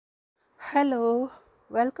Hello,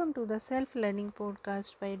 welcome to the Self Learning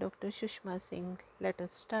Podcast by Dr. Sushma Singh. Let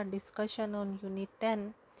us start discussion on Unit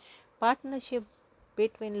 10 Partnership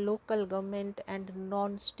between local government and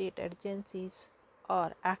non state agencies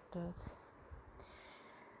or actors.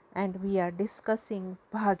 And we are discussing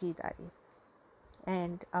Bhagidari.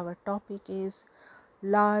 And our topic is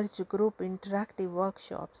Large Group Interactive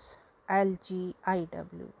Workshops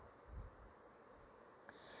LGIW.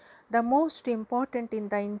 The most important in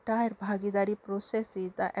the entire Bhagidari process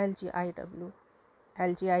is the LGIW.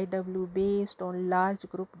 LGIW based on large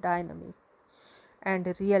group dynamic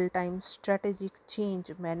and real-time strategic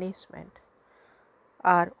change management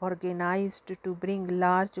are organized to bring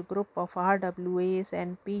large group of RWAs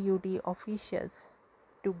and PUD officials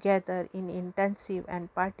together in intensive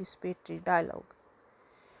and participatory dialogue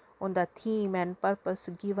on the theme and purpose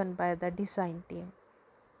given by the design team.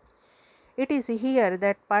 It is here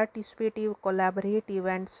that participative, collaborative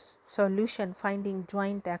and solution finding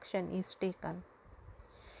joint action is taken.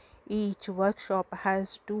 Each workshop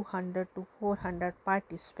has 200 to 400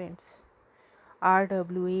 participants,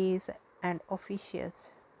 RWAs and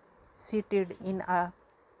officials seated in a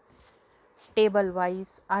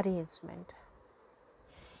table-wise arrangement.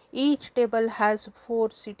 Each table has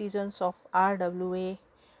 4 citizens of RWA,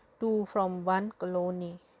 2 from one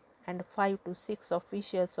colony and 5 to 6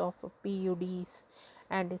 officials of PUDs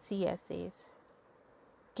and CSAs.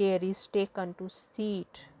 Care is taken to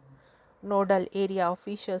seat nodal area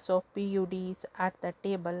officials of PUDs at the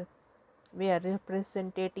table where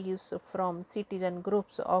representatives from citizen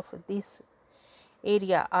groups of this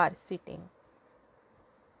area are sitting.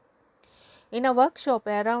 In a workshop,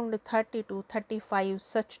 around 30 to 35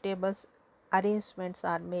 such tables arrangements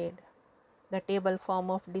are made. The table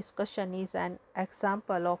form of discussion is an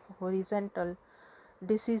example of horizontal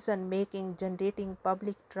decision making generating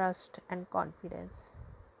public trust and confidence.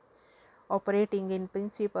 Operating in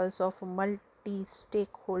principles of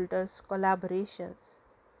multi-stakeholders collaborations,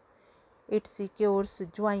 it secures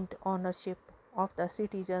joint ownership of the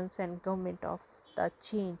citizens and government of the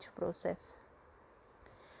change process.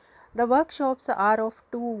 The workshops are of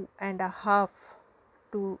 2.5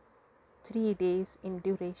 to 3 days in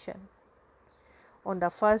duration. On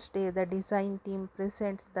the first day, the design team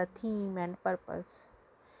presents the theme and purpose.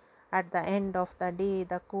 At the end of the day,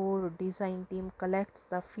 the core design team collects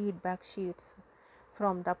the feedback sheets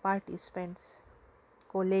from the participants,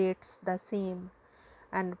 collates the same,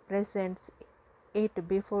 and presents it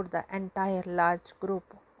before the entire large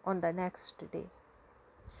group on the next day.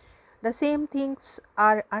 The same things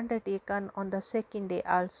are undertaken on the second day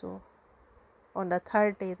also. On the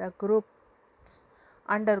third day, the groups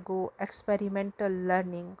undergo experimental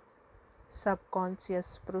learning,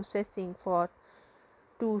 subconscious processing for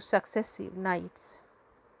 2 successive nights,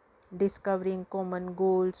 discovering common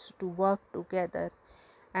goals to work together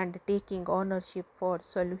and taking ownership for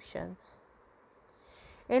solutions.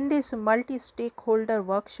 In this multi-stakeholder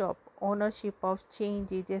workshop, ownership of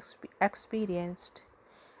change is experienced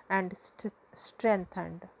and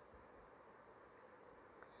strengthened.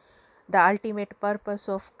 The ultimate purpose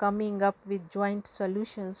of coming up with joint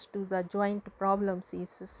solutions to the joint problems is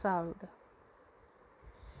served.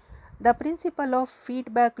 The principle of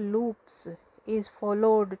feedback loops is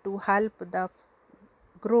followed to help the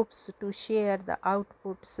groups to share the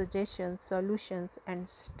output, suggestions, solutions, and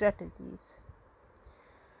strategies.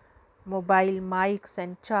 Mobile mics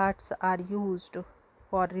and charts are used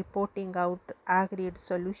for reporting out agreed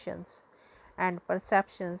solutions and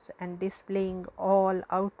perceptions and displaying all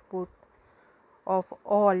output of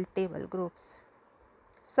all table groups.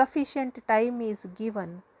 Sufficient time is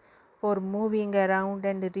given for moving around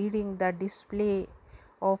and reading the display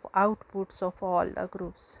of outputs of all the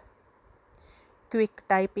groups. Quick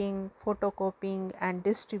typing, photocopying, and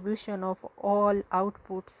distribution of all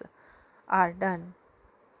outputs are done.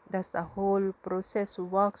 Thus, the whole process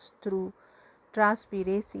works through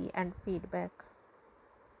transparency and feedback.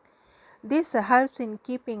 This helps in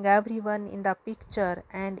keeping everyone in the picture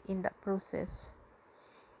and in the process.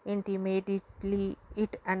 Ultimately,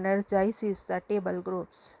 it energizes the table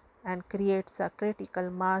groups and creates a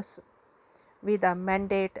critical mass with a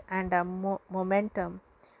mandate and a momentum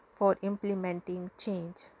for implementing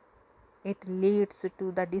change. It leads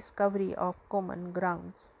to the discovery of common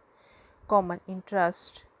grounds, common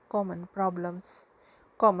interests, common problems,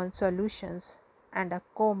 common solutions, and a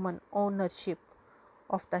common ownership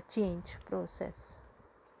of the change process.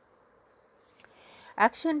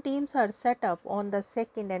 Action teams are set up on the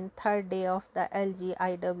second and third day of the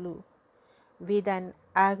LGIW with an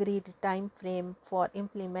agreed time frame for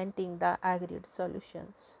implementing the agreed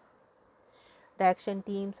solutions. The action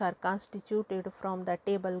teams are constituted from the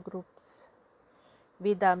table groups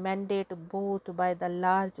with a mandate both by the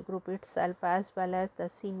large group itself as well as the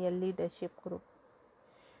senior leadership group.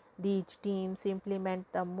 These teams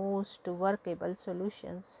implement the most workable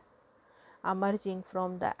solutions emerging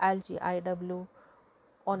from the IGNOU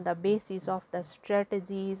on the basis of the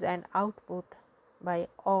strategies and output by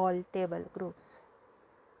all table groups.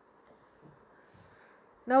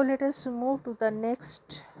 Now let us move to the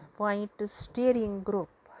next point, steering group.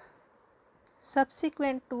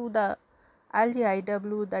 Subsequent to the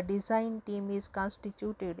IGNOU, the design team is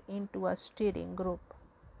constituted into a steering group.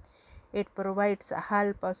 It provides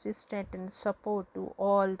help, assistance and support to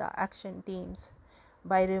all the action teams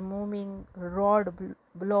by removing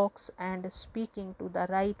roadblocks and speaking to the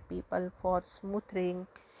right people for smoothing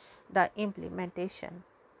the implementation.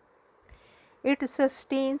 It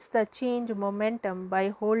sustains the change momentum by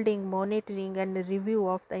holding monitoring and review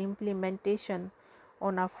of the implementation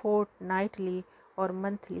on a fortnightly or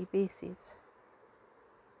monthly basis.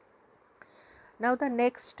 Now the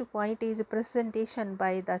next point is presentation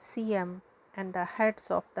by the CM and the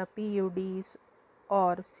heads of the PUDs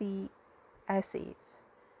or CSAs.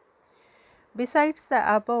 Besides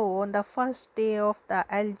the above, on the first day of the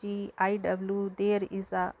IGNOU, there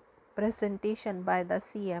is a presentation by the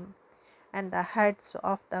CM and the heads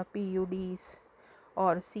of the PUDs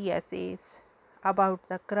or CSAs about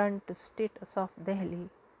the current status of Delhi.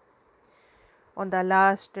 On the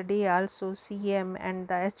last day also, CM and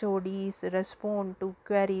the HODs respond to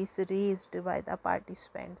queries raised by the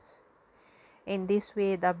participants. In this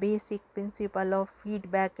way, the basic principle of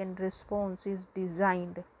feedback and response is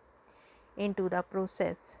designed into the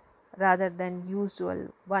process rather than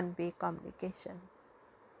usual one-way communication.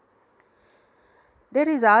 There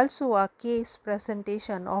is also a case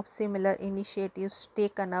presentation of similar initiatives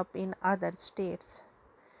taken up in other states.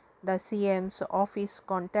 The CM's office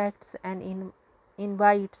contacts and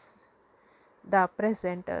invites the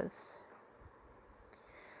presenters.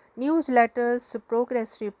 Newsletters,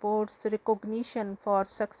 progress reports, recognition for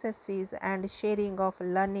successes, and sharing of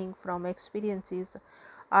learning from experiences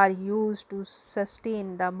are used to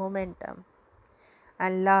sustain the momentum,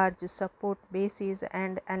 enlarge support bases,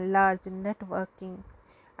 and enlarge networking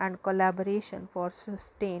and collaboration for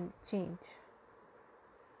sustained change.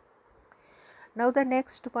 Now the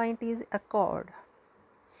next point is accord.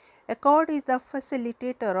 Accord is the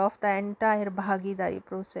facilitator of the entire Bhagidari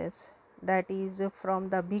process, that is from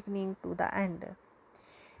the beginning to the end.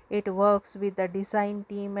 It works with the design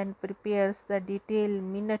team and prepares the detailed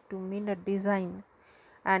minute-to-minute design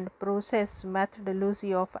and process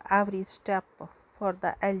methodology of every step for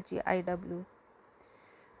the IGNOU.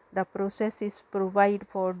 The process is provide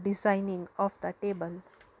for designing of the table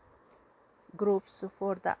groups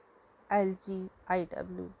for the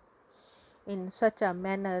IGNOU in such a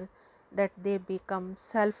manner that they become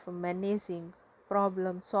self-managing,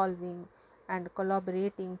 problem-solving and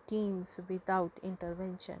collaborating teams without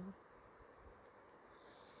intervention.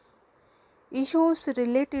 Issues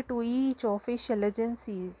related to each official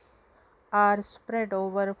agency are spread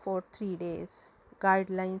over for 3 days.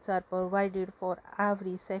 Guidelines are provided for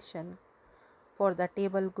every session for the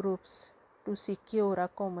table groups to secure a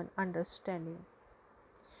common understanding.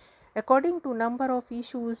 According to number of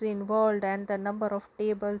issues involved and the number of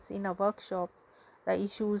tables in a workshop, the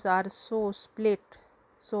issues are so split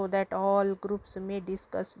so that all groups may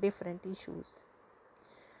discuss different issues.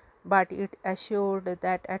 But it assured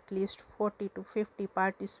that at least 40 to 50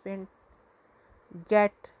 participants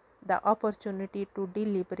get the opportunity to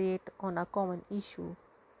deliberate on a common issue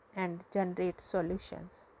and generate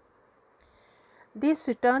solutions. This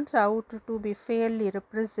turns out to be fairly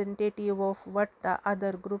representative of what the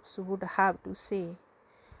other groups would have to say,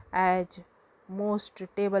 as most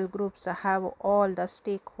table groups have all the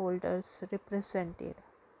stakeholders represented.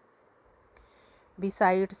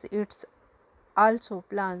 Besides, it also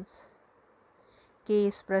plans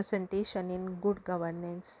case presentation in good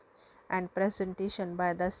governance and presentation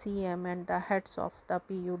by the CM and the heads of the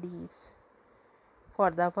PUDs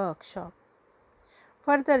for the workshop.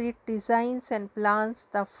 Further, it designs and plans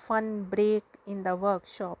the fun break in the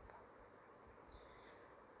workshop.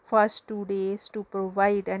 First 2 days to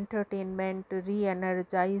provide entertainment,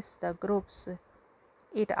 re-energize the groups.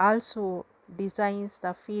 It also designs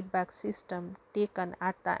the feedback system taken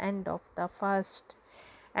at the end of the first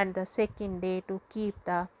and the second day to keep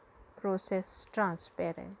the process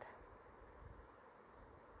transparent.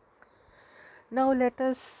 Now let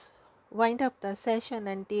us wind up the session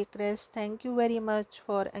and take rest. Thank you very much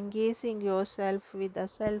for engaging yourself with the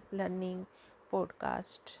Self Learning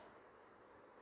podcast.